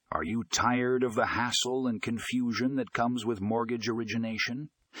Are you tired of the hassle and confusion that comes with mortgage origination?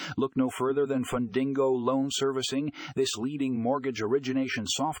 Look no further than Fundingo Loan Servicing. This leading mortgage origination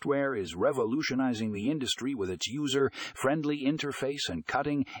software is revolutionizing the industry with its user-friendly interface and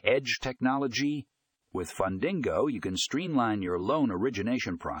cutting-edge technology. With Fundingo, you can streamline your loan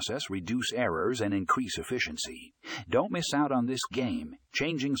origination process, reduce errors, and increase efficiency. Don't miss out on this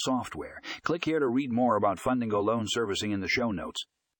game-changing software. Click here to read more about Fundingo Loan Servicing in the show notes.